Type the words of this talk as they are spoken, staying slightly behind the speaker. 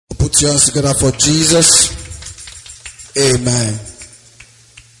Put your hands together for Jesus. Amen.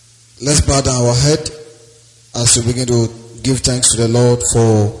 Let's bow down our head as we begin to give thanks to the Lord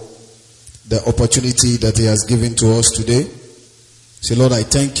for the opportunity that He has given to us today. Say, Lord, I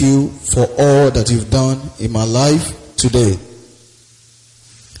thank you for all that you've done in my life today.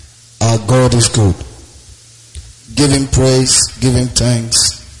 Our God is good. Give Him praise, give Him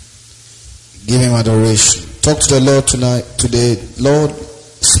thanks, give Him adoration. Talk to the Lord today. Lord,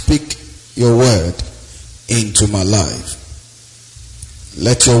 speak your word into my life.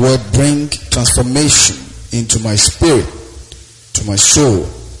 Let your word bring transformation into my spirit, to my soul,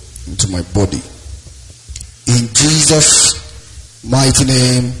 into my body. In Jesus' mighty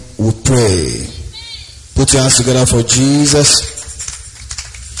name we pray. Put your hands together for Jesus.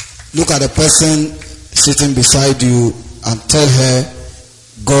 Look at the person sitting beside you and tell her,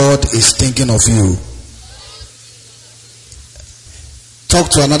 God is thinking of you. Talk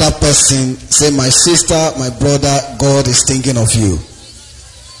to another person, say, my sister, my brother, God is thinking of you.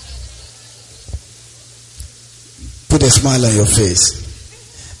 Put a smile on your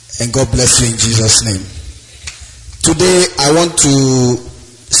face. And God bless you in Jesus' name. Today I want to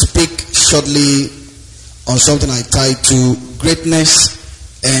speak shortly on something I tied to greatness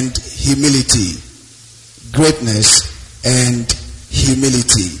and humility. Greatness and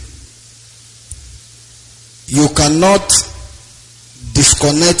humility. You cannot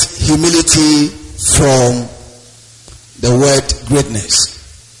disconnect humility from the word greatness.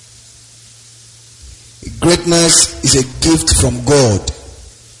 Greatness is a gift from God.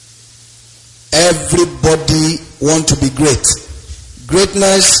 Everybody wants to be great.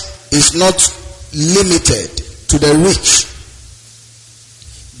 Greatness is not limited to the rich.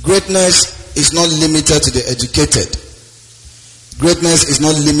 Greatness is not limited to the educated. Greatness is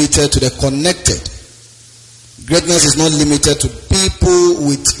not limited to the connected. Greatness is not limited to people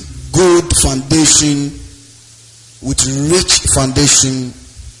with good foundation, with rich foundation,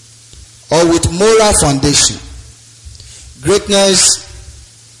 or with moral foundation. Greatness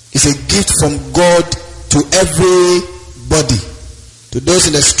is a gift from God to everybody. To those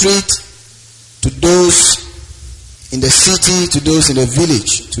in the street, to those in the city, to those in the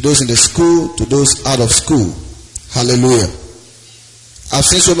village, to those in the school, to those out of school. Hallelujah. I've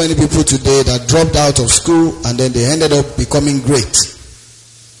seen so many people today that dropped out of school and then they ended up becoming great.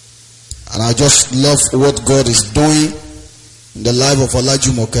 And I just love what God is doing in the life of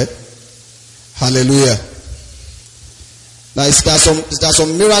Olajumoke. Hallelujah. Now there's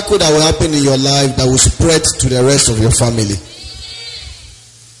some miracle that will happen in your life that will spread to the rest of your family.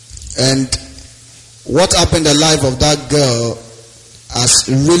 And what happened in the life of that girl has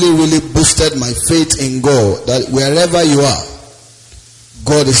really, really boosted my faith in God, that wherever you are,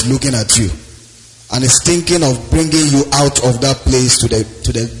 God is looking at you and is thinking of bringing you out of that place to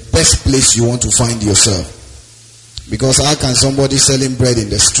the best place you want to find yourself. Because how can somebody selling bread in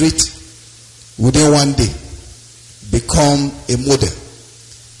the street within one day become a model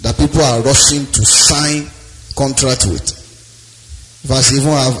that people are rushing to sign contract with? If I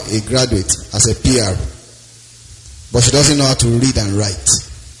even have a graduate as a PR, but she doesn't know how to read and write.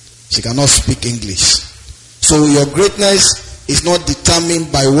 She cannot speak English. So your greatness is not determined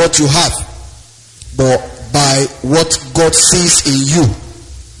by what you have, but by what God sees in you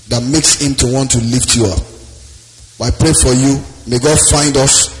that makes Him to want to lift you up. I pray for you. May God find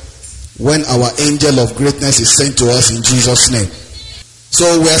us when our angel of greatness is sent to us in Jesus' name.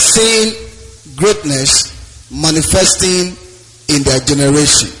 So we are seeing greatness manifesting in their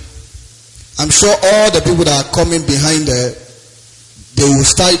generation. I'm sure all the people that are coming behind her, they will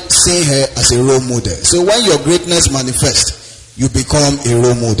start seeing her as a role model. So when your greatness manifests, you become a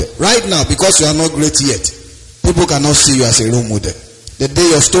role model. Right now, because you are not great yet, people cannot see you as a role model. The day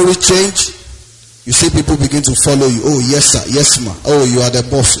your story change, you see people begin to follow you. Oh, yes sir, yes ma. Oh, you are the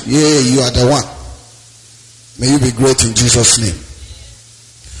boss. Yeah, you are the one. May you be great in Jesus' name.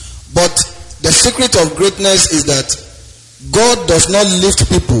 But the secret of greatness is that God does not lift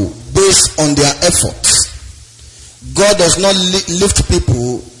people based on their efforts. God does not lift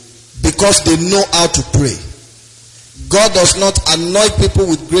people because they know how to pray. God does not anoint people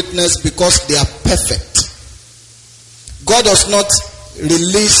with greatness because they are perfect. God does not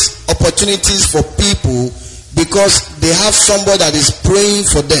release opportunities for people because they have somebody that is praying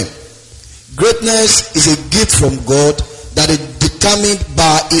for them. Greatness is a gift from God that is determined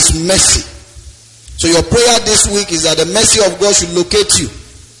by His mercy. So your prayer this week is that the mercy of God should locate you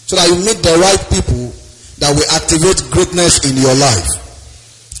so that you meet the right people that will activate greatness in your life.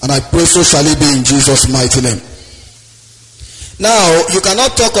 And I pray so shall it be in Jesus' mighty name. Now, you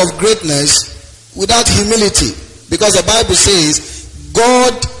cannot talk of greatness without humility, because the Bible says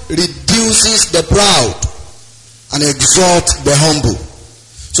God reduces the proud and exalts the humble.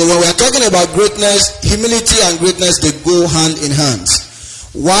 So when we are talking about greatness, humility and greatness, they go hand in hand.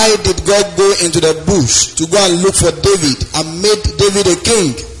 Why did God go into the bush to go and look for David and made David a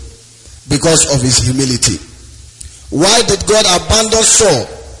king? Because of his humility. Why did God abandon Saul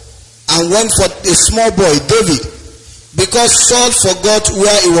and went for a small boy, David? Because Saul forgot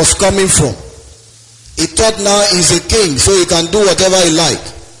where he was coming from. He thought now he's a king, so he can do whatever he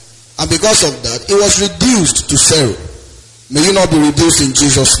likes. And because of that, he was reduced to zero. May you not be reduced in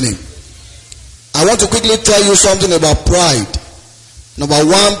Jesus' name. I want to quickly tell you something about pride. Number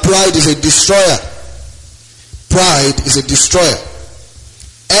one, pride is a destroyer. Pride is a destroyer.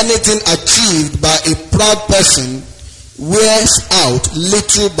 Anything achieved by a proud person wears out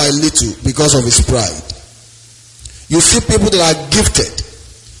little by little because of his pride. You see people that are gifted,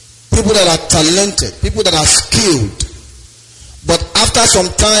 people that are talented, people that are skilled, but after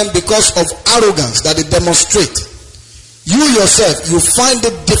some time, because of arrogance that they demonstrate, you yourself, you find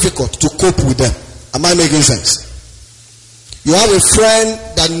it difficult to cope with them. Am I making sense? You have a friend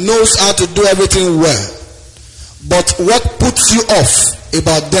that knows how to do everything well, but what puts you off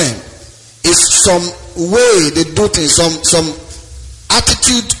about them is some way they do things, some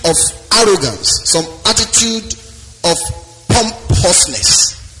attitude of arrogance, some attitude of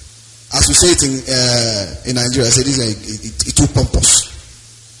pompousness. As we say it in Nigeria, I say this is too pompous.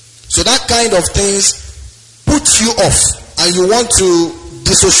 So that kind of things puts you off, and you want to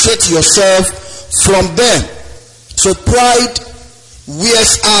dissociate yourself from them. So pride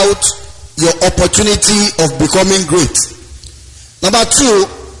wears out your opportunity of becoming great. Number two,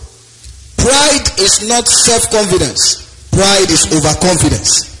 pride is not self-confidence. Pride is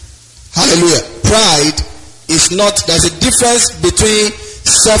overconfidence. Hallelujah. Pride is not, there's a difference between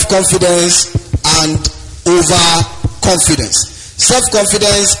self-confidence and overconfidence.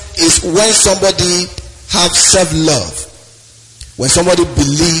 Self-confidence is when somebody have self-love, when somebody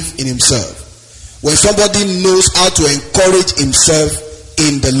believes in himself, when somebody knows how to encourage himself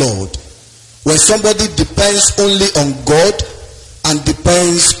in the Lord, when somebody depends only on God and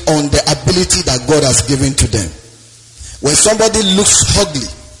depends on the ability that God has given to them. When somebody looks ugly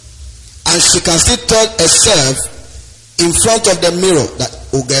and she can still tell herself in front of the mirror that,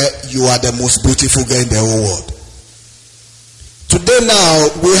 oh girl, you are the most beautiful girl in the whole world. Today now,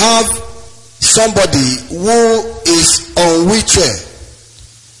 we have somebody who is on wheelchair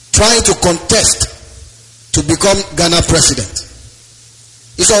trying to contest to become Ghana president.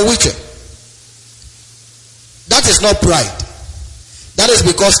 He's on wheelchair. That is not pride. That is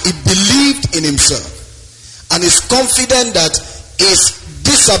because he believed in himself and is confident that his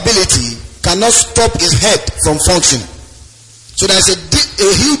disability cannot stop his head from functioning. So there's a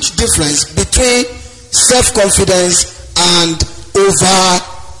huge difference between self-confidence and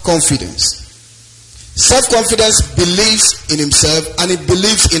overconfidence. Self-confidence believes in himself and he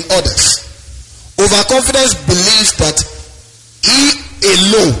believes in others. Overconfidence believes that he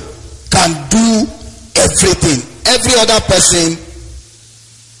alone can do everything. Every other person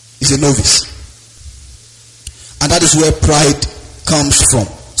is a novice. And that is where pride comes from.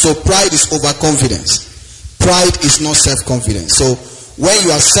 So pride is overconfidence. Pride is not self-confidence. So when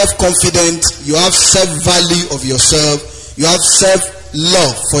you are self-confident, you have self-value of yourself, you have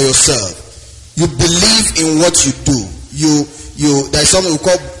self-love for yourself. You believe in what you do. There's something we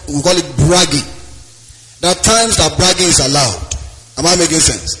call it bragging. There are times that bragging is allowed. Am I making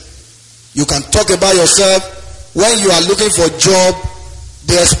sense? You can talk about yourself. When you are looking for a job,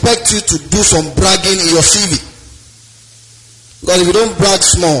 they expect you to do some bragging in your CV. Because if you don't brag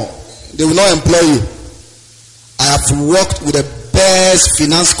small, they will not employ you. I have worked with the best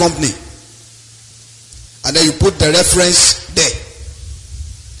finance company. And then you put the reference there.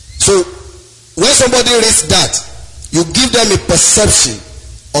 So when somebody reads that, you give them a perception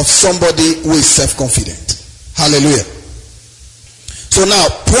of somebody who is self-confident. Hallelujah. So now,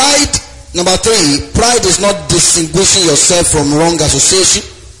 pride, number 3, pride is not distinguishing yourself from wrong association.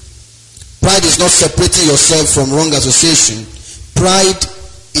 Pride is not separating yourself from wrong association. Pride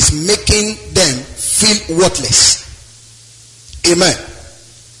is making them feel worthless. Amen.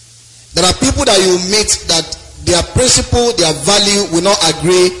 There are people that you meet that their principle, their value will not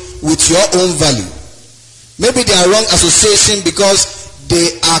agree with your own value. Maybe they are wrong association because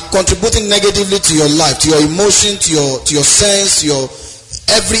they are contributing negatively to your life, to your emotion, to your sense, your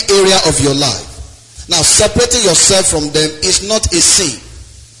every area of your life. Now, separating yourself from them is not a sin.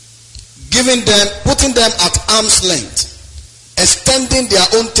 Putting them at arm's length, extending their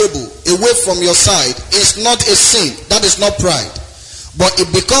own table away from your side is not a sin. That is not pride. But it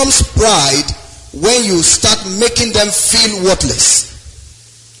becomes pride when you start making them feel worthless.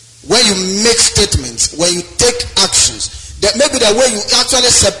 when you make statements, when you take actions, that maybe the way you actually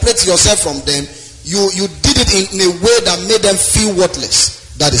separate yourself from them, you did it in a way that made them feel worthless.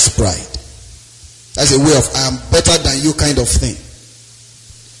 That is pride. That's a way of I am better than you kind of thing.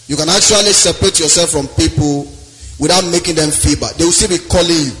 You can actually separate yourself from people without making them feel bad. They will still be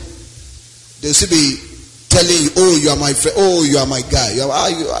calling you. They will still be telling you, oh, you are my friend. Oh, you are my guy. You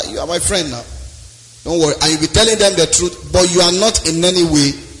are my friend now. Don't worry. And you'll be telling them the truth, but you are not in any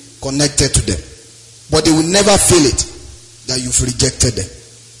way connected to them. But they will never feel it that you've rejected them.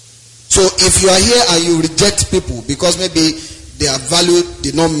 So if you are here and you reject people because maybe their value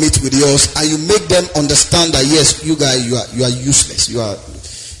did not meet with yours, and you make them understand that yes, you guys, you are useless. You are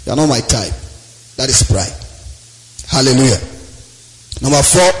not my type. That is pride. Hallelujah. Number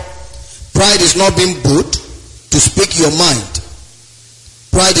 4, pride is not being bold to speak your mind.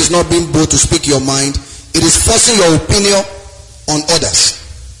 Pride is not being bold to speak your mind. It is forcing your opinion on others.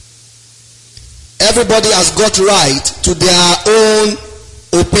 Everybody has got right to their own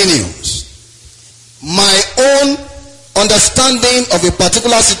opinions. My own understanding of a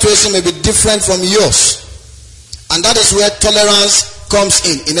particular situation may be different from yours. And that is where tolerance comes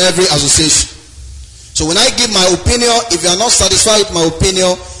in every association. So when I give my opinion, if you are not satisfied with my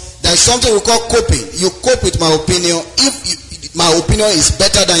opinion, there is something we call coping. You cope with my opinion. If my opinion is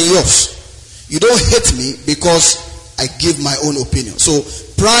better than yours, you don't hate me because I give my own opinion. So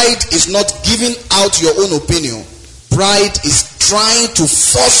pride is not giving out your own opinion. Pride is trying to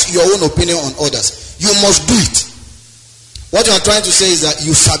force your own opinion on others. You must do it. What you are trying to say is that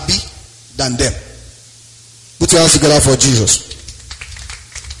you sabi than them. Put your hands together for Jesus.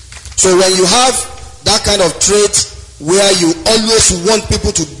 So when you have that kind of trait where you always want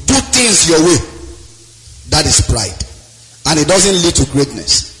people to do things your way, that is pride. And it doesn't lead to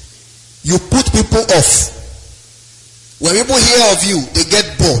greatness. You put people off. When people hear of you, they get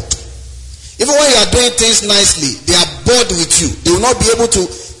bored. Even when you are doing things nicely, they are bored with you. They will not be able to,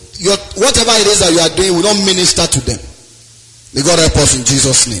 whatever it is that you are doing will not minister to them. May God help us in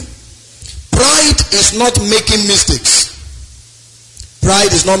Jesus' name. Pride is not making mistakes.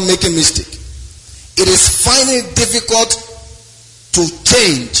 Pride is not making mistakes. It is finding it difficult to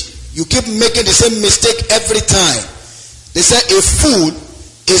change. You keep making the same mistake every time. They say a fool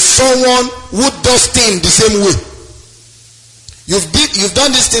is someone who does things the same way. You've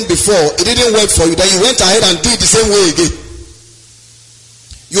done this thing before, it didn't work for you, then you went ahead and did it the same way again.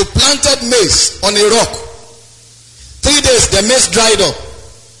 You planted maize on a rock. 3 days, the maize dried up.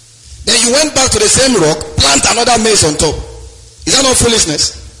 Then you went back to the same rock, plant another maize on top. Is that not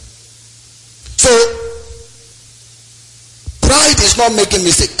foolishness? So, pride is not making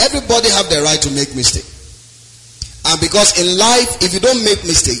mistake. Everybody have the right to make mistake. And because in life, if you don't make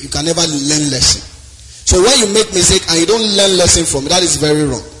mistake, you can never learn lesson. So when you make mistake and you don't learn lesson from it, that is very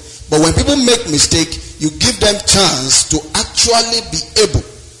wrong. But when people make mistake, you give them chance to actually be able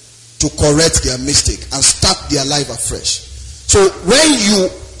to correct their mistake and start their life afresh. So when you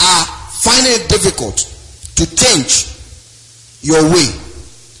are finding it difficult to change your way,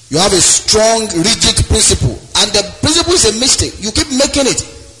 you have a strong, rigid principle, and the principle is a mistake. You keep making it.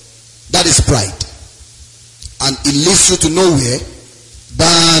 That is pride. And it leads you to nowhere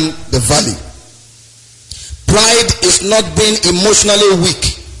than the valley. Pride is not being emotionally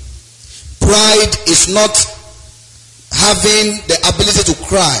weak. Pride is not having the ability to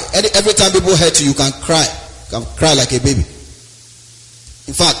cry. Every time people hurt you, you can cry. You can cry like a baby.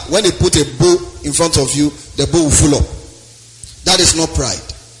 In fact, when they put a bow in front of you, the bow will full up. That is not pride.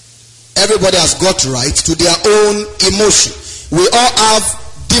 Everybody has got right to their own emotion. We all have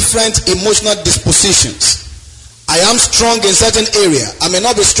different emotional dispositions. I am strong in certain area. I may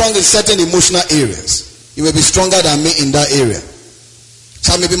not be strong in certain emotional areas. You may be stronger than me in that area.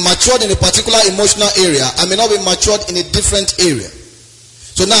 So I may be matured in a particular emotional area. I may not be matured in a different area.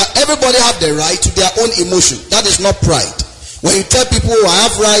 So now everybody have the right to their own emotion. That is not pride. When you tell people, I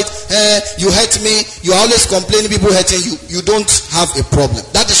have right, you hurt me, you are always complaining people hurting you, you don't have a problem.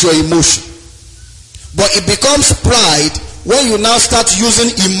 That is your emotion. But it becomes pride when you now start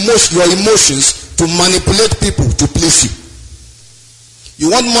using your emotions to manipulate people to please you.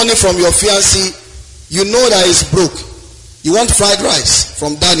 You want money from your fiancé, you know that he's broke. You want fried rice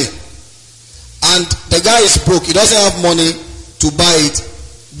from Daniel. And the guy is broke, he doesn't have money to buy it.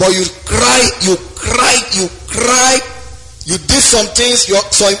 But you cry, you did some things, your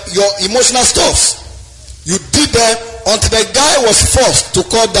emotional stuff. You did them until the guy was forced to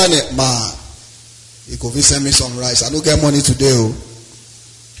call Daniel. Man, he could send me some rice. I don't get money today. Oh.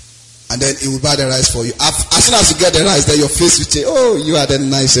 And then he will buy the rice for you. As soon as you get the rice, then your face will say, oh, you are the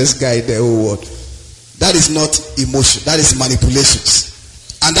nicest guy in the whole world. That is not emotion. That is manipulations.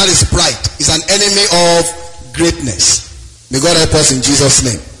 And that is pride. It's an enemy of greatness. May God help us in Jesus'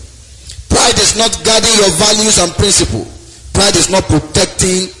 name. Pride is not guarding your values and principles. Pride is not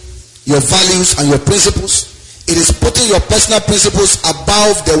protecting your values and your principles. It is putting your personal principles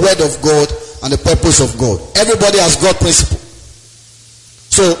above the word of God and the purpose of God. Everybody has got principle.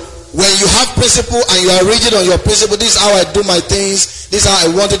 So when you have principle and you are rigid on your principle, this is how I do my things, this is how I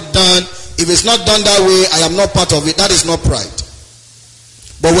want it done. If it's not done that way, I am not part of it. That is not pride.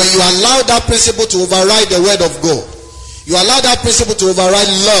 But when you allow that principle to override the word of God, you allow that principle to override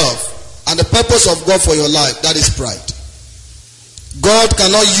love and the purpose of God for your life, that is pride. God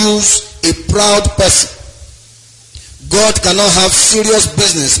cannot use a proud person. God cannot have serious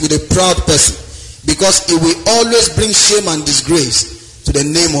business with a proud person, because it will always bring shame and disgrace to the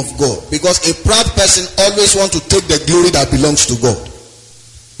name of God. Because a proud person always wants to take the glory that belongs to God.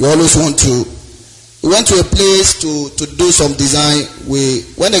 You always want to. We went to a place to do some design.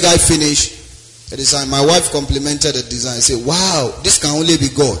 When the guy finished the design, my wife complimented the design. I said, wow, this can only be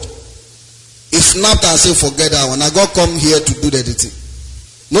God. He snapped and said, forget that one. I got come here to do the editing.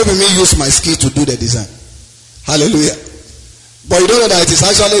 Nobody me use my skill to do the design. Hallelujah. But you don't know that it is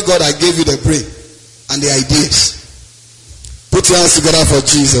actually God that gave you the brain and the ideas. Put your hands together for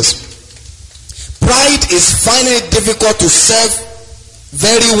Jesus. Pride is finding it difficult to serve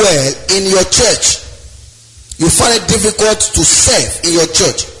very well in your church. You find it difficult to serve in your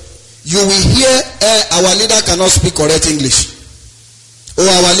church. You will hear, our leader cannot speak correct English. Oh,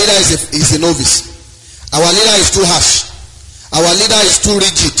 our leader is a novice. Our leader is too harsh. Our leader is too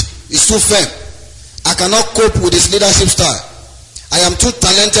rigid. Is too firm. I cannot cope with his leadership style. I am too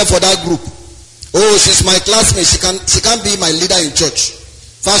talented for that group. Oh, she's my classmate. She can't be my leader in church.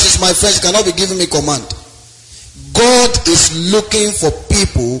 First, she's my friend. She cannot be giving me command. God is looking for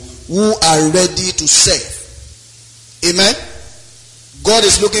people who are ready to serve. Amen? God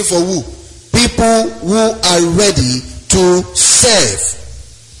is looking for who? People who are ready to serve.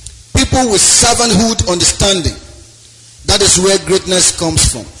 People with servanthood understanding. That is where greatness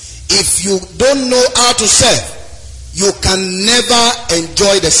comes from. If you don't know how to serve, you can never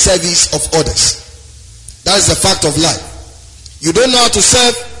enjoy the service of others. That is the fact of life. You don't know how to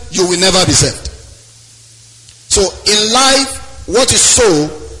serve, you will never be served. So in life, what you sow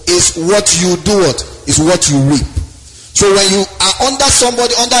is what you do, is what you reap. So when you are under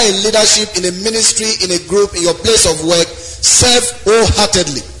somebody, under a leadership, in a ministry, in a group, in your place of work, serve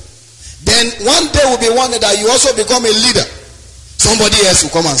wholeheartedly. Then one day will be one day that you also become a leader. Somebody else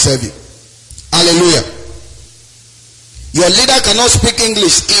will come and serve you. Hallelujah. Your leader cannot speak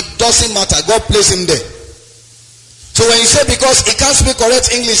English. It doesn't matter. God placed him there. So when you say because he can't speak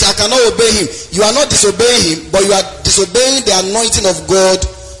correct English, I cannot obey him, you are not disobeying him, but you are disobeying the anointing of God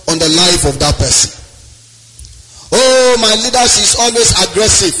on the life of that person. Oh, my leader is always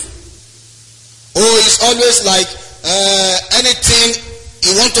aggressive. Oh, he's always like anything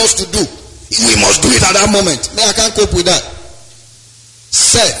he wants us to do, we must do it at that moment. Man, I can't cope with that.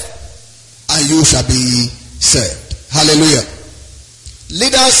 Serve, and you shall be served. Hallelujah.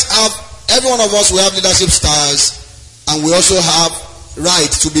 Leaders have, every one of us will have leadership styles, and we also have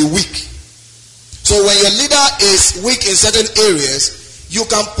right to be weak. So when your leader is weak in certain areas, you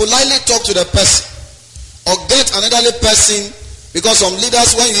can politely talk to the person or get another person, because some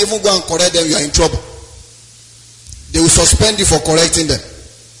leaders, when you even go and correct them, you are in trouble. They will suspend you for correcting them.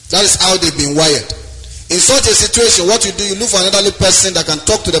 That is how they've been wired. In such a situation, what you do, you look for another person that can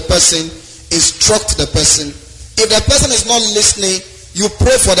talk to the person, instruct the person. If the person is not listening, you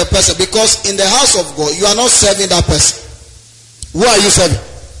pray for the person, because in the house of God, you are not serving that person. Who are you serving?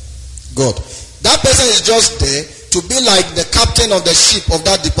 God. That person is just there to be like the captain of the ship of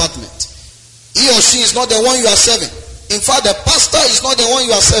that department. He or she is not the one you are serving. In fact, the pastor is not the one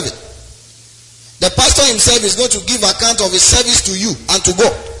you are serving. The pastor himself is going to give account of his service to you and to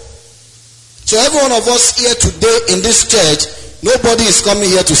God. So every one of us here today in this church, nobody is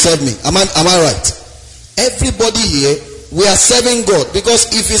coming here to serve me. Am I right? Everybody here, we are serving God. Because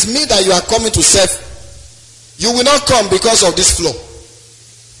if it's me that you are coming to serve, you will not come because of this floor.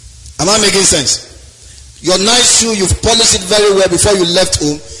 Am I making sense? Your nice shoe, you've polished it very well before you left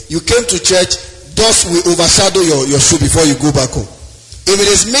home. You came to church, dust will overshadow your shoe before you go back home. If it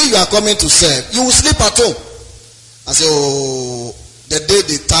is me you are coming to serve, you will sleep at home and say, oh, the day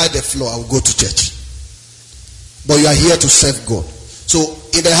they tie the floor, I will go to church. But you are here to serve God. So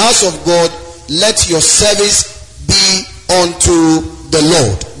in the house of God, let your service be unto the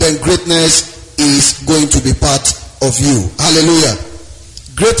Lord. Then greatness is going to be part of you. Hallelujah.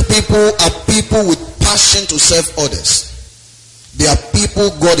 Great people are people with passion to serve others. They are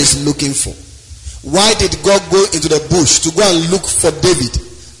people God is looking for. Why did God go into the bush to go and look for David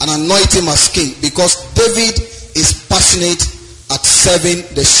and anoint him as king, because David is passionate at serving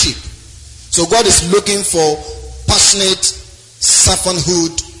the sheep. So God is looking for passionate,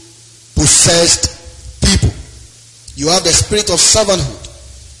 servanthood, possessed people. You have the spirit of servanthood.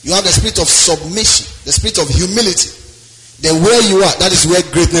 You have the spirit of submission, the spirit of humility. Then where you are, that is where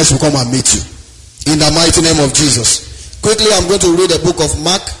greatness will come and meet you. In the mighty name of Jesus. Quickly, I'm going to read the book of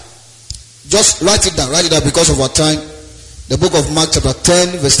Mark. Just write it down because of our time. The book of Mark chapter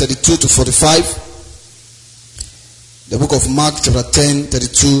 10, verse 32 to 45. The book of Mark chapter 10,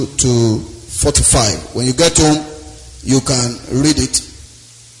 32 to 45. When you get home, you can read it.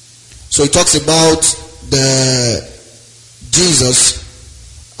 So it talks about Jesus,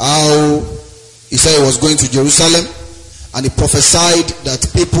 how he said he was going to Jerusalem, and he prophesied that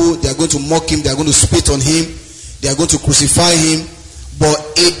people, they are going to mock him, they are going to spit on him, they are going to crucify him. But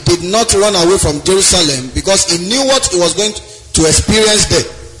he did not run away from Jerusalem because he knew what he was going to experience there.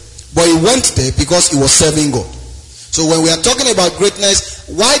 But he went there because he was serving God. So when we are talking about greatness,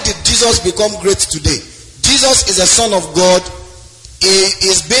 why did Jesus become great today? Jesus is the Son of God. He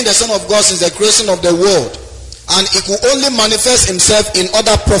is being the Son of God since the creation of the world. And he could only manifest himself in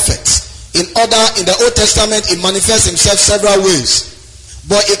other prophets. In the Old Testament, he manifests himself several ways.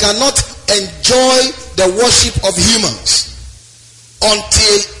 But he cannot enjoy the worship of humans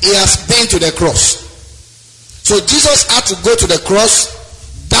until he has been to the cross. So Jesus had to go to the cross,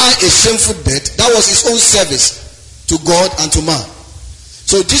 die a shameful death. That was his own service to God and to man.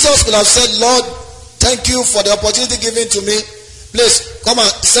 So Jesus could have said, Lord, thank you for the opportunity given to me. Please, come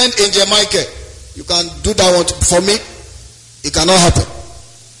and send Angel Michael. You can do that one for me. It cannot happen.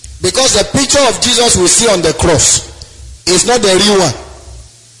 Because the picture of Jesus we see on the cross is not the real one.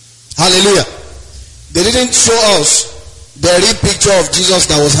 Hallelujah. They didn't show us the real picture of Jesus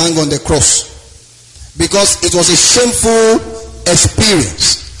that was hung on the cross, because it was a shameful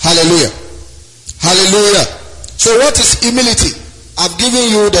experience. Hallelujah. Hallelujah. So what is humility? I've given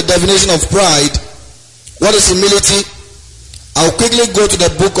you the definition of pride. What is humility? I'll quickly go to the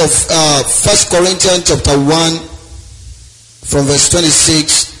book of 1 Corinthians chapter 1 from verse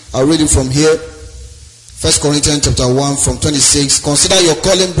 26. I'll read it from here. 1 Corinthians chapter 1 from 26. Consider your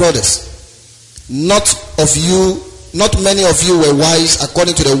calling, brothers. Not many of you were wise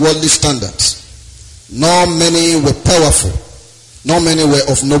according to the worldly standards. Nor many were powerful. Nor many were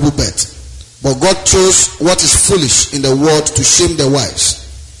of noble birth. But God chose what is foolish in the world to shame the wise.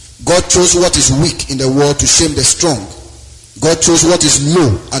 God chose what is weak in the world to shame the strong. God chose what is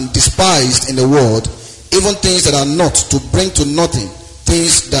low and despised in the world, even things that are not, to bring to nothing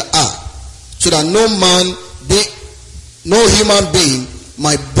things that are, so that no human being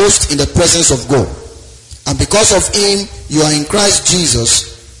might boast in the presence of God. And because of him, you are in Christ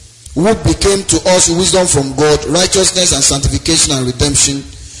Jesus, who became to us wisdom from God, righteousness and sanctification and redemption,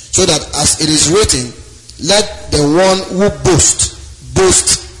 so that as it is written, let the one who boast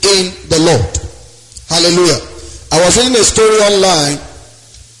in the Lord. Hallelujah. I was reading a story online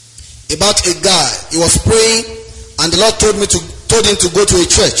about a guy. He was praying, and the Lord told him to go to a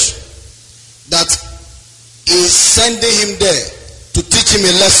church that is sending him there to teach him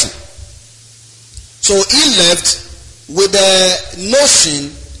a lesson. So he left with the notion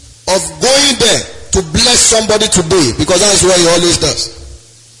of going there to bless somebody today, because that is what he always does.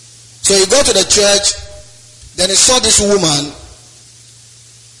 So he got to the church, then he saw this woman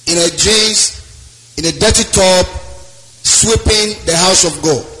in her jeans, in a dirty top, sweeping the house of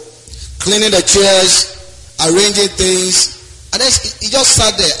God, cleaning the chairs, arranging things. And then he just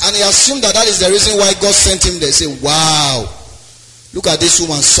sat there, and he assumed that is the reason why God sent him there. He said, wow, look at this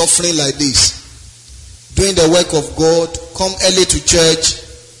woman suffering like this, doing the work of God, come early to church.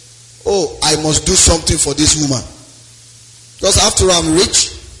 Oh, I must do something for this woman. Because after all, I'm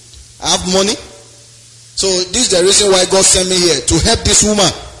rich, I have money. So this is the reason why God sent me here, to help this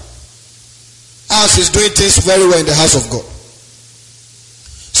woman, as she's doing things very well in the house of God.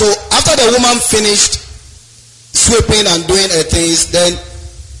 So after the woman finished sweeping and doing her things, then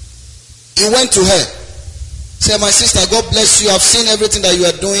he went to her. Said, my sister, God bless you. I've seen everything that you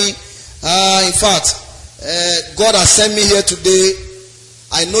are doing. In fact, God has sent me here today.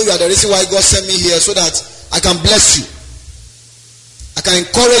 I know you are the reason why God sent me here, so that I can bless you. I can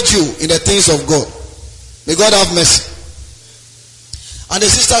encourage you in the things of God. May God have mercy. And the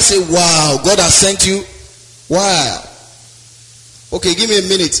sister said, wow, God has sent you? Wow. Okay, give me a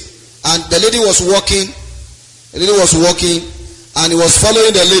minute. And the lady was walking. And he was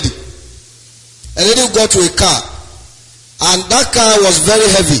following the lady. The lady got to a car. And that car was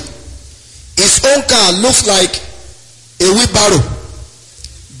very heavy. His own car looks like a wheelbarrow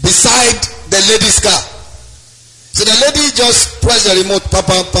beside the lady's car. So the lady just pressed the remote,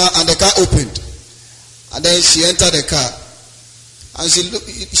 and the car opened. And then she entered the car. And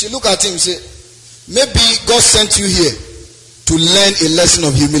she looked at him and said, maybe God sent you here to learn a lesson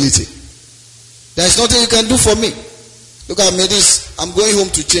of humility. There is nothing you can do for me. Look at me, this. I'm going home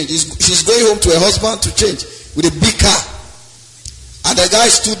to change. She's going home to her husband to change with a big car. And the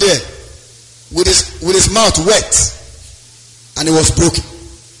guy stood there with his mouth wet. And it was broken.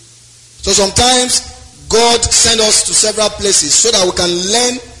 So sometimes God sends us to several places so that we can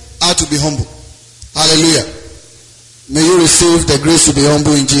learn how to be humble. Hallelujah. May you receive the grace to be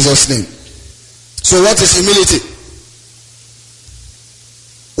humble in Jesus' name. So what is humility?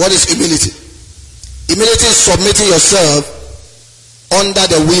 What is humility? Humility is submitting yourself under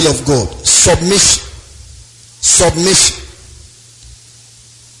the will of God. Submission. Submission.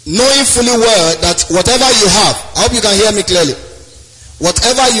 Knowing fully well that whatever you have, I hope you can hear me clearly.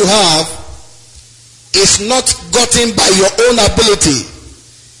 Whatever you have is not gotten by your own ability.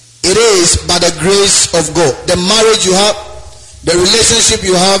 It is by the grace of God. The marriage you have, the relationship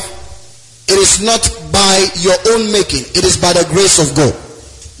you have, it is not by your own making. It is by the grace of God.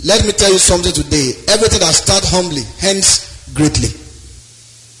 Let me tell you something today. Everything that starts humbly, hence greatly.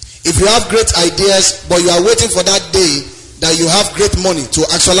 If you have great ideas, but you are waiting for that day that you have great money to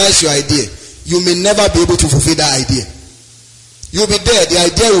actualize your idea, you may never be able to fulfill that idea. You'll be there. The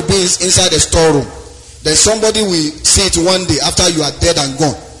idea will be inside the storeroom. Then somebody will see it one day after you are dead and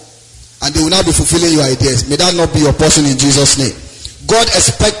gone. And they will now be fulfilling your ideas. May that not be your portion in Jesus' name. God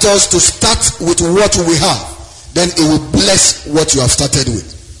expects us to start with what we have. Then it will bless what you have started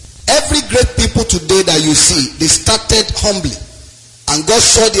with. Every great people today that you see, they started humbly. And God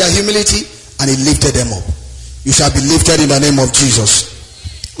saw their humility and He lifted them up. You shall be lifted in the name of Jesus.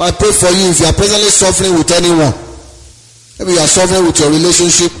 I pray for you if you are presently suffering with anyone. Maybe you are suffering with your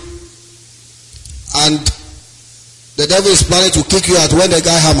relationship and the devil is planning to kick you out when the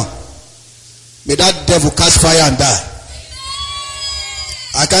guy hammer. May that devil catch fire and die.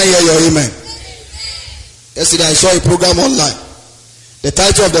 I can't hear your amen. Yesterday I saw a program online. The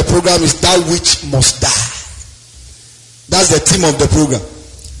title of the program is That Which Must Die. That's the theme of the program.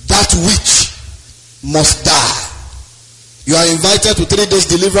 That which must die. You are invited to 3 days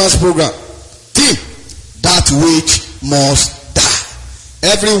deliverance program. Theme, that which must die.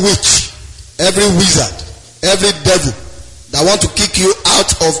 Every witch, every wizard, every devil that want to kick you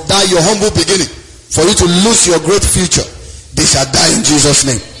out of that your humble beginning for you to lose your great future, they shall die in Jesus'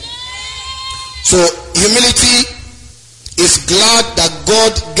 name. So humility is glad that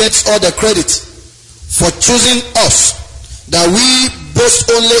God gets all the credit for choosing us, that we boast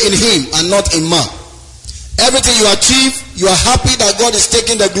only in Him and not in man. Everything you achieve, you are happy that God is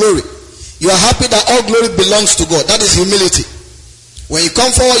taking the glory. You are happy that all glory belongs to God. That is humility. When you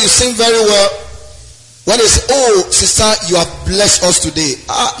come forward, you sing very well. When they say, oh, sister, you have blessed us today.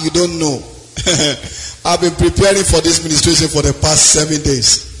 You don't know. I've been preparing for this ministration for the past 7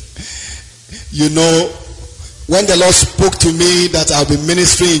 days. You know, when the Lord spoke to me that I'll be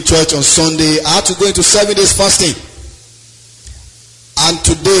ministering in church on Sunday, I had to go into 7 days fasting. And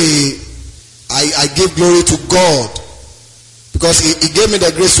today, I give glory to God because he gave me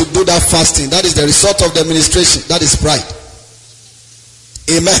the grace to do that fasting. That is the result of the ministration. That is pride.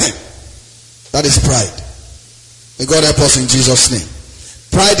 Amen. That is pride. May God help us in Jesus' name.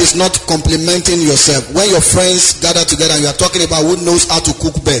 Pride is not complimenting yourself. When your friends gather together and you are talking about who knows how to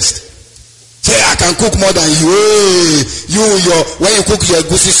cook best, say, I can cook more than you. Hey, when you cook your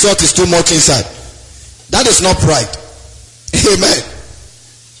goosey, salt is too much inside. That is not pride. Amen.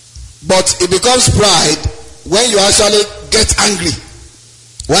 But it becomes pride when you actually get angry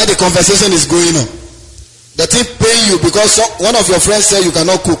while the conversation is going on. The thing pain you because one of your friends said you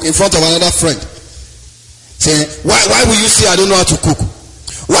cannot cook in front of another friend. Saying, why will you say I don't know how to cook?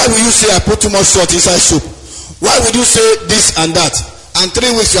 Why will you say I put too much salt inside soup? Why would you say this and that? And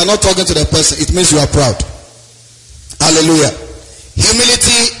 3 weeks you are not talking to the person. It means you are proud. Hallelujah.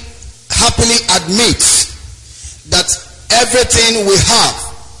 Humility happily admits that everything we have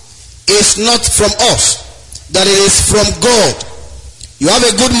is not from us, that it is from God. You have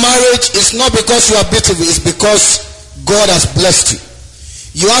a good marriage, it's not because you are beautiful, it's because God has blessed you.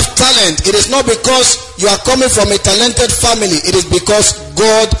 You have talent, it is not because you are coming from a talented family, it is because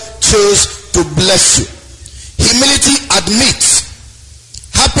God chose to bless you. Humility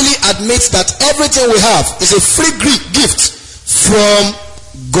happily admits that everything we have is a free gift from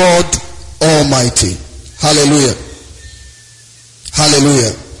God Almighty. Hallelujah.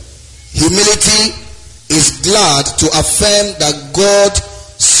 Hallelujah. Humility is glad to affirm that God's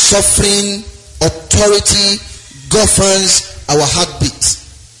sovereign authority governs our heartbeats,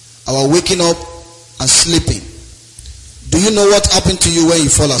 our waking up and sleeping, Do you know what happened to you when you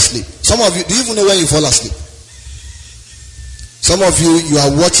fall asleep? Some of you, do you even know when you fall asleep? Some of you, you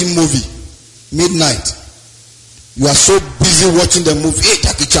are watching movie, midnight. You are so busy watching the movie. Hey,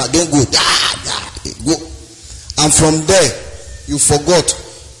 Jackie Chan, don't go. Go. And from there, you forgot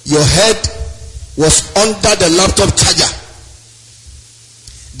your head was under the laptop charger.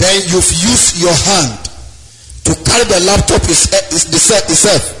 Then you've used your hand to carry the laptop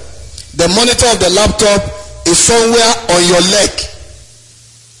itself. The monitor of the laptop is somewhere on your leg.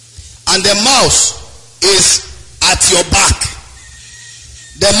 And the mouse is at your back.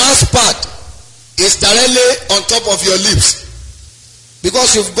 The mouse pad is directly on top of your lips.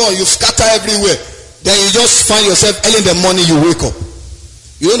 Because you've gone, you've scattered everywhere. Then you just find yourself early in the morning, you wake up.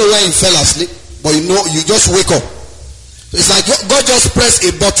 You don't know when you fell asleep, but you know you just wake up. It's like God just pressed a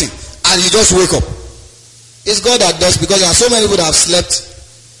button and you just wake up. It's God that does, because there are so many people that have slept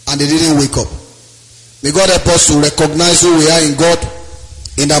and they didn't wake up. May God help us to recognize who we are in God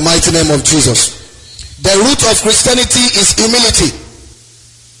in the mighty name of Jesus. The root of Christianity is humility.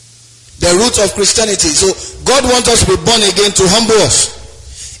 The root of Christianity. So God wants us to be born again to humble us.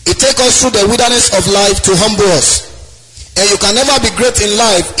 It takes us through the wilderness of life to humble us. And you can never be great in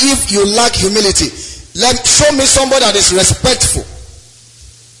life if you lack humility. Show me somebody that is respectful.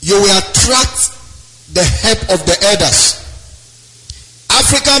 You will attract the help of the elders.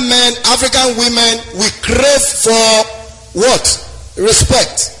 African men, African women, we crave for what?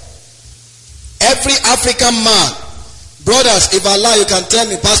 Respect. Every African man, brothers, if I lie, you can tell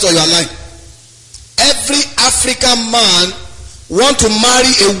me, Pastor, you are lying. Every African man want to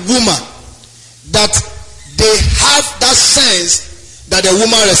marry a woman that they have that sense that the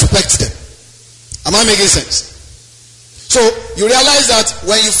woman respects them. Am I making sense? So you realize that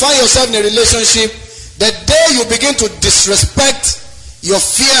when you find yourself in a relationship, the day you begin to disrespect your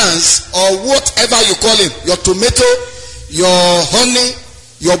fiance or whatever you call him, your tomato, your honey,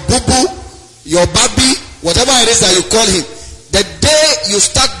 your boo-boo, your baby, whatever it is that you call him, the day you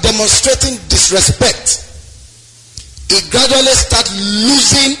start demonstrating disrespect, he gradually starts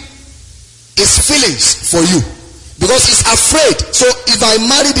losing his feelings for you. Because he's afraid. So if I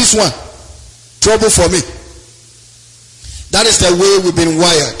marry this one, trouble for me. That is the way we've been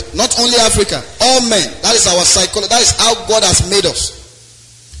wired. Not only Africa, all men. That is our psychology. That is how God has made us.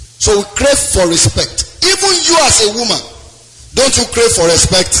 So we crave for respect. Even you as a woman, don't you crave for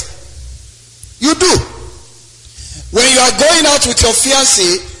respect? You do. When you are going out with your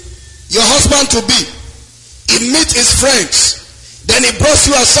fiancé, your husband to be, he meets his friends, then he brought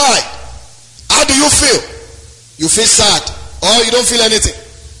you aside. How do you feel? You feel sad, or you don't feel anything.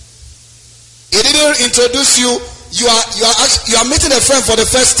 He didn't introduce you. You are meeting a friend for the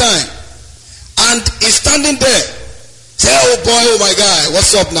first time, and he's standing there. Say, oh boy, oh my guy,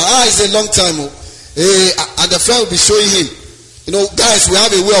 what's up now? It's a long time. Oh. Hey, and the friend will be showing him. You know, guys, we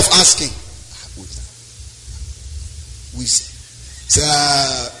have a way of asking. We say,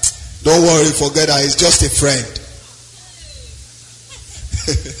 don't worry, forget that. It's just a friend.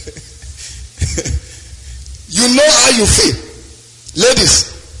 You know how you feel.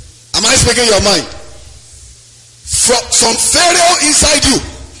 Ladies, am I speaking your mind? From some Pharaoh inside you,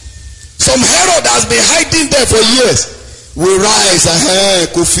 some Herod has been hiding there for years, will rise and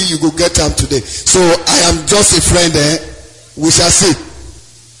Kofi, you go get him today. So I am just a friend. We shall see.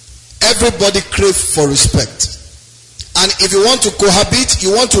 Everybody crave for respect. And if you want to cohabit,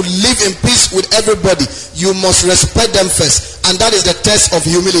 you want to live in peace with everybody, you must respect them first. And that is the test of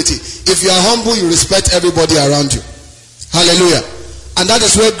humility. If you are humble, you respect everybody around you. Hallelujah. And that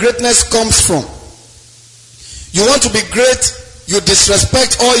is where greatness comes from. You want to be great, you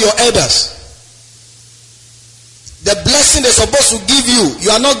disrespect all your elders. The blessing they're supposed to give you,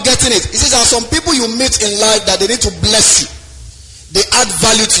 you are not getting it. It says there are some people you meet in life that they need to bless you. They add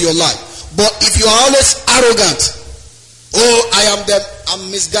value to your life. But if you are always arrogant,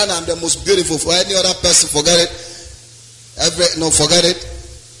 I'm Miss Ghana, I'm the most beautiful. For any other person, forget it. Forget it.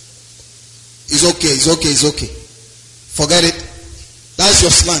 It's okay. Forget it. That's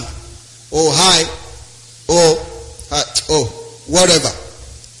your slang. Oh, hi. Whatever.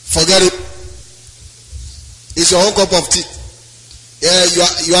 Forget it. It's your own cup of tea. Yeah,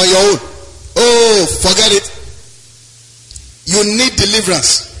 you are your own. Oh, forget it. You need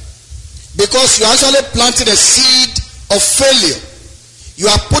deliverance. Because you actually planted a seed of failure.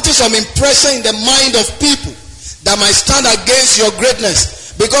 You are putting some impression in the mind of people that might stand against your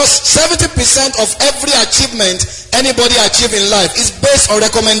greatness. Because 70% of every achievement anybody achieve in life is based on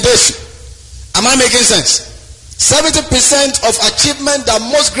recommendation. Am I making sense? 70% of achievement that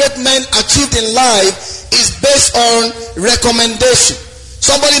most great men achieved in life is based on recommendation.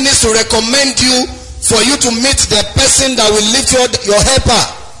 Somebody needs to recommend you for you to meet the person that will lift your helper.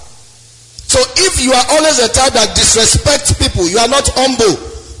 So if you are always the type that disrespects people, you are not humble,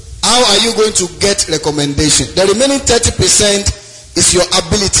 how are you going to get recommendation? The remaining 30% is your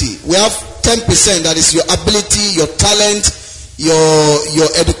ability. We have 10% that is your ability, your talent, your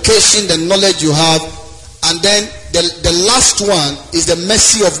education, the knowledge you have. And then the last one is the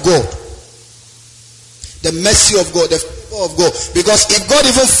mercy of God. The mercy of God, the favor of God. Because if God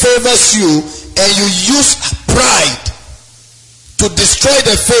even favors you and you use pride to destroy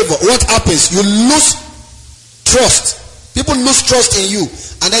the favor, what happens? You lose trust. People lose trust in you.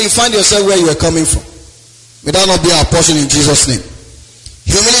 And then you find yourself where you are coming from. May that not be our portion in Jesus' name.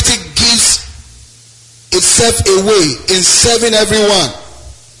 Humility gives itself away in serving everyone.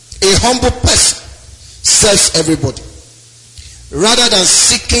 A humble person serves everybody. Rather than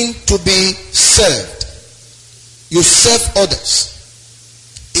seeking to be served, you serve others.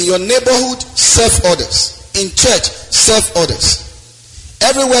 In your neighborhood, serve others. In church, serve others.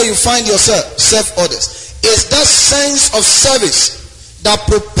 Everywhere you find yourself, serve others. It's that sense of service that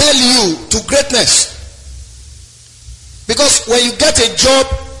propel you to greatness. Because when you get a job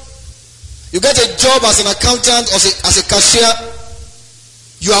as an accountant or as a cashier,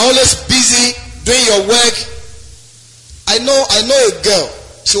 you are always busy doing your work. I know a girl.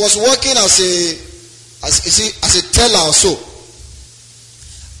 She was working as a teller or so,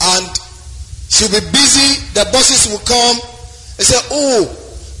 and she'll be busy. The bosses will come and say,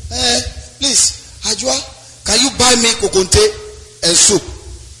 please, Ajua, can you buy me kokonte and soup?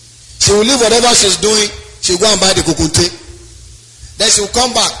 She will leave whatever she's doing. She'll go and buy the kokonte. Then she will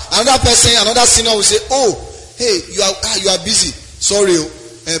come back. Another person, another senior will say, hey, you are busy. Sorry,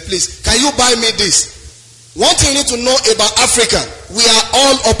 please, can you buy me this? One thing you need to know about Africa, we are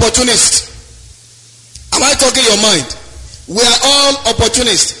all opportunists. Am I talking your mind? We are all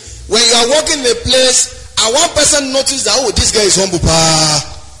opportunists. When you are working in a place and one person notices that, this guy is humble,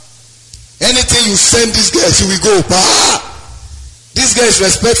 anything you send this guy, she will go, this guy is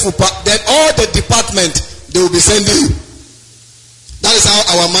respectful, then all the department, they will be sending you. That is how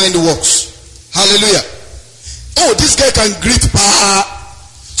our mind works. Hallelujah. This guy can greet,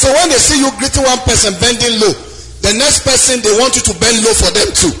 So when they see you greeting one person bending low, the next person, they want you to bend low for them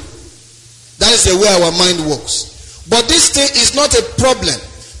too. That is the way our mind works. But this thing is not a problem,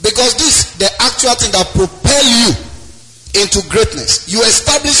 because this is the actual thing that propels you into greatness. You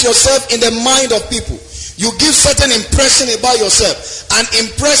establish yourself in the mind of people. You give certain impression about yourself. And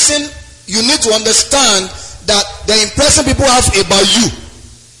impression, you need to understand that the impression people have about you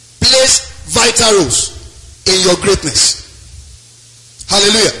plays vital roles in your greatness.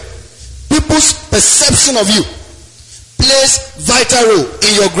 Hallelujah. People's perception of you plays vital role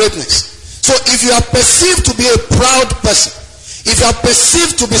in your greatness. So if you are perceived to be a proud person, if you are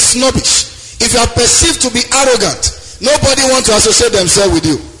perceived to be snobbish, if you are perceived to be arrogant, nobody wants to associate themselves with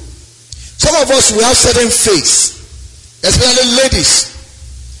you. Some of us, we have certain faiths, especially ladies,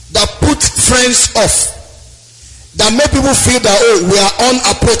 that put friends off, that make people feel that, we are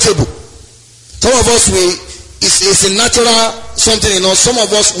unapproachable. Some of us, it's a natural something in us. Some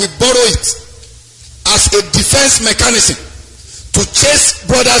of us, we borrow it as a defense mechanism to chase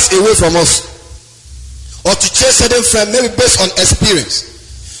brothers away from us, or to chase certain friends, maybe based on experience.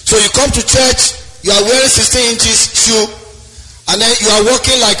 So you come to church, you are wearing 16 inches shoe, and then you are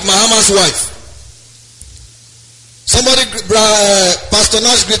walking like Mahama's wife. Somebody, Pastor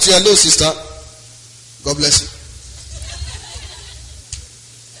Nash, greet you. Hello, sister. God bless you.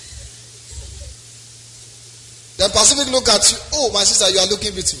 Then Pacific look at you. My sister, you are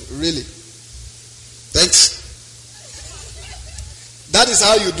looking beautiful. Really? Thanks. That is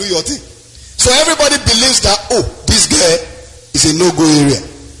how you do your thing. So everybody believes that, this girl is a no-go area.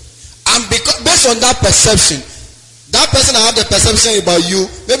 And because, based on that perception, that person that have the perception about you,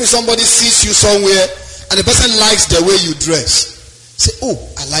 maybe somebody sees you somewhere and the person likes the way you dress. Say,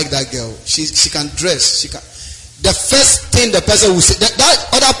 I like that girl. She can dress. She can. The first thing the person will say, that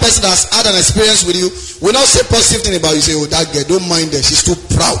other person that has had an experience with you will not say positive thing about you. Say, that girl, don't mind her. She's too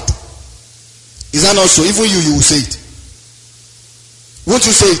proud. Is that not so? Even you will say it. Won't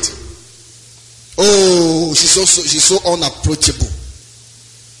you say it? She's so unapproachable.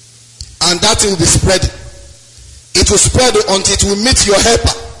 And that thing will be spreading. It will spread until it will meet your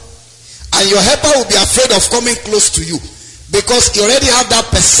helper. And your helper will be afraid of coming close to you, because he already have that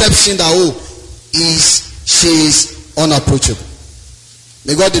perception that, she is unapproachable.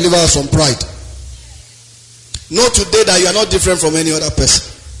 May God deliver us from pride. Know today that you are not different from any other person.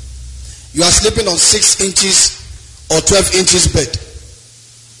 You are sleeping on 6 inches or 12 inches bed.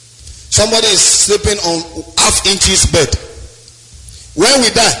 Somebody is sleeping on half inches bed. When we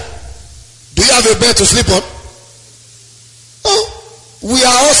die, Do you have a bed to sleep on? Oh, we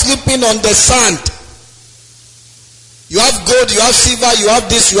are all sleeping on the sand. You have gold, you have silver, you have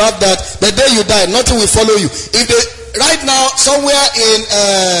this, you have that. The day you die, nothing will follow you. If they, right now, somewhere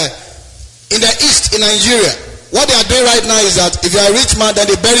in the east, in Nigeria, what they are doing right now is that if you are a rich man, then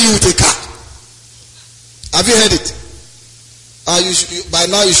they bury you with a car. Have you heard it? By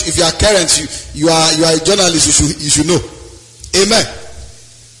now, if you are current, you are a journalist, you should know. Amen.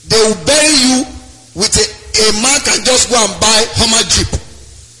 They will bury you with a man can just go and buy Hummer Jeep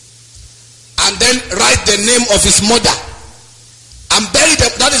and then write the name of his mother and bury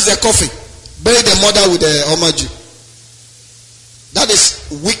them. That is the coffin. Bury the mother with the Hummer Jeep. That is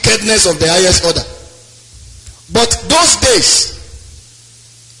wickedness of the highest order. But those days,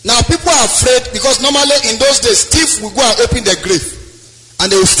 now people are afraid because normally in those days, thieves will go and open the grave and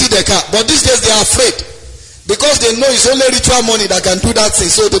they will steal the car. But these days they are afraid because they know it's only ritual money that can do that thing,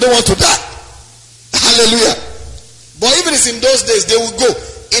 so they don't want to die. Hallelujah. But even if in those days, they will go.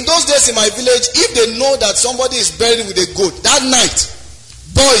 In those days in my village, if they know that somebody is buried with a goat, that night,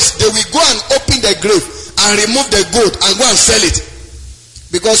 boys, they will go and open the grave and remove the goat and go and sell it.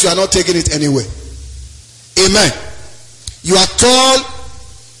 Because you are not taking it anywhere. Amen. You are tall.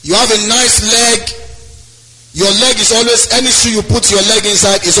 You have a nice leg. Your leg is always, any shoe you put your leg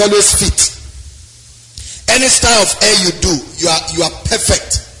inside is always fit. Any style of hair you do, you are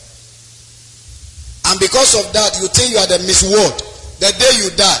perfect. And because of that, you think you are the Miss World. The day you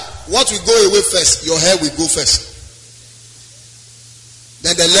die, what will go away first? Your hair will go first.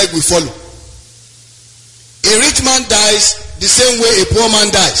 Then the leg will follow. A rich man dies the same way a poor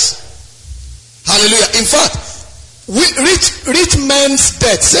man dies. Hallelujah. In fact, rich man's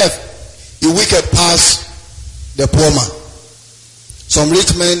death self is wicked past the poor man. Some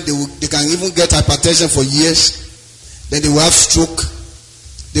rich men, they can even get hypertension for years. Then they will have stroke.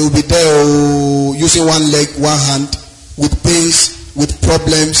 They will be there using one leg, one hand, with pains, with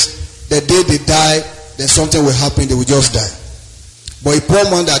problems. The day they die, then something will happen, they will just die. But a poor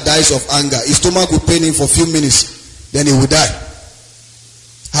man that dies of anger, his stomach will pain him for a few minutes, then he will die.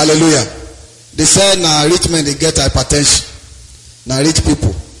 Hallelujah. They said now rich men, they get hypertension. Now rich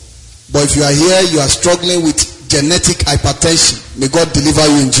people. But if you are here, you are struggling with genetic hypertension, may God deliver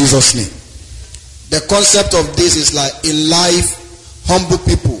you in Jesus' name. The concept of this is like in life, humble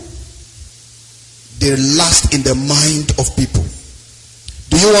people, they last in the mind of people.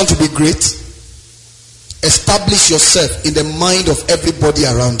 Do you want to be great? Establish yourself in the mind of everybody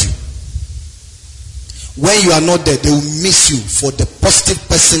around you. When you are not there, they will miss you for the positive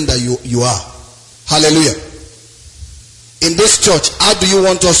person that you are. Hallelujah. In this church, how do you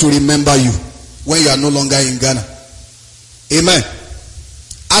want us to remember you when you are no longer in Ghana? Amen.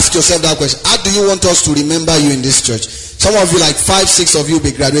 Ask yourself that question. How do you want us to remember you in this church? Some of you, like 5, 6 of you, will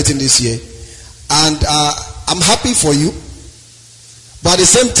be graduating this year. And I'm happy for you. But at the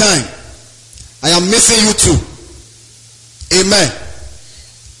same time, I am missing you too. Amen.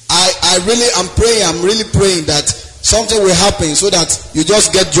 I'm really praying that something will happen so that you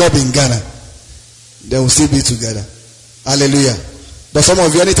just get job in Ghana. Then we'll still be together. Hallelujah. But some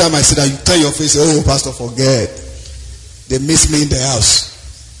of you, anytime I see that, you turn your face, oh, Pastor, forget. They miss me in the house.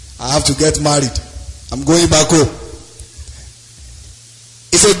 I have to get married. I'm going back home.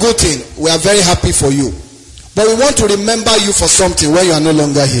 It's a good thing. We are very happy for you. But we want to remember you for something when you are no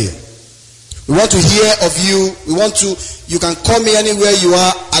longer here. We want to hear of you. You can call me anywhere you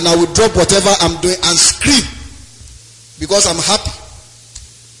are and I will drop whatever I'm doing and scream because I'm happy.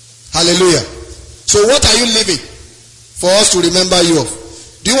 Hallelujah. So what are you living for us to remember you of?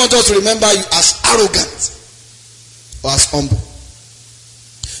 Do you want us to remember you as arrogant or as humble?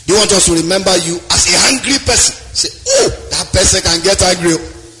 Do you want us to remember you as a angry person? Say, oh, that person can get angry.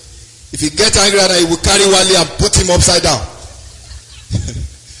 If he gets angry, he will carry Wally and put him upside down.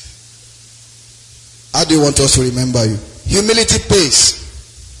 How do you want us to remember you? Humility pays.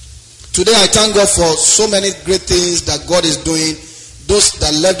 Today I thank God for so many great things that God is doing. Those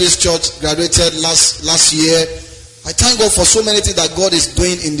that left this church, graduated last year. I thank God for so many things that God is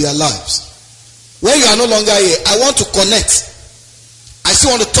doing in their lives. When you are no longer here, I want to connect. I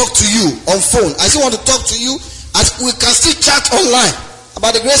still want to talk to you on phone. I still want to talk to you as we can still chat online.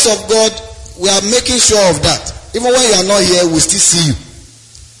 By the grace of God, we are making sure of that. Even when you are not here, we still see you.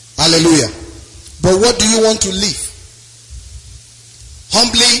 Hallelujah. But what do you want to live?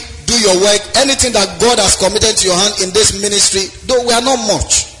 Humbly do your work. Anything that God has committed to your hand in this ministry, though we are not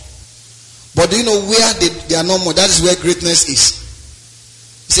much. But do you know where they are not much? That is where greatness is.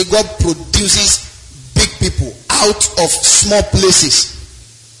 You see, God produces big people out of small places.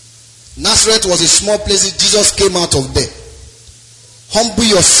 Nazareth was a small place. Jesus came out of there. Humble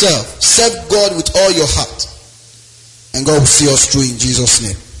yourself. Serve God with all your heart. And God will see us through in Jesus'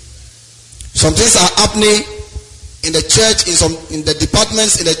 name. Some things are happening in the church, in the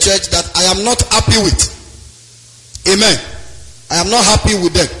departments in the church that I am not happy with. Amen. I am not happy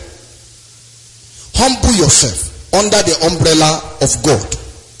with them. Humble yourself under the umbrella of God,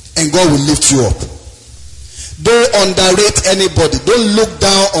 and God will lift you up. Don't underrate anybody. Don't look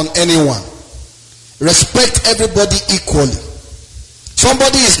down on anyone. Respect everybody equally.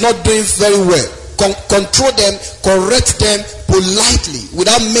 Somebody is not doing very well. Control them, correct them politely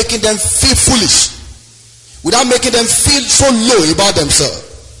without making them feel foolish, without making them feel so low about themselves.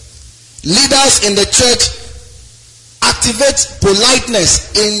 Leaders in the church, activate politeness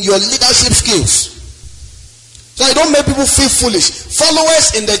in your leadership skills. So I don't make people feel foolish.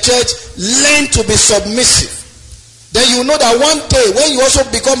 Followers in the church, learn to be submissive. Then you know that one day when you also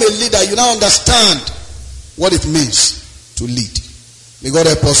become a leader, you now understand what it means to lead. May God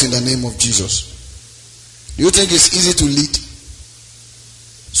help us in the name of Jesus. Do you think it's easy to lead?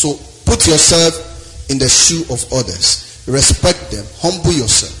 So put yourself in the shoe of others. Respect them. Humble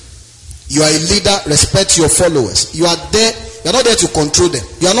yourself. You are a leader. Respect your followers. You are there. You are not there to control them.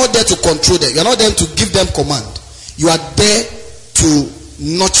 You are not there to control them. You are not there to give them command. You are there to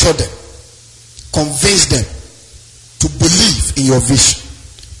nurture them. Convince them to believe in your vision.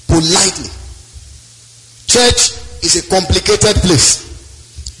 Politely. Church is a complicated place.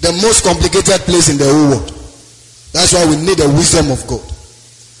 The most complicated place in the whole world. That's why we need the wisdom of God.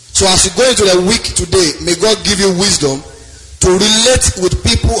 So as you go into the week today, may God give you wisdom to relate with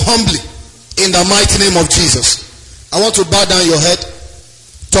people humbly in the mighty name of Jesus. I want to bow down your head.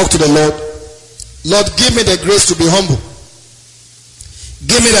 Talk to the Lord. Lord, give me the grace to be humble.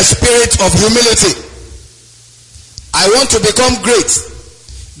 Give me the spirit of humility. I want to become great.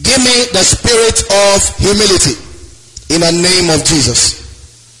 Give me the spirit of humility in the name of Jesus.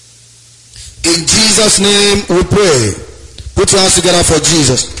 In Jesus' name we pray. Put your hands together for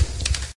Jesus.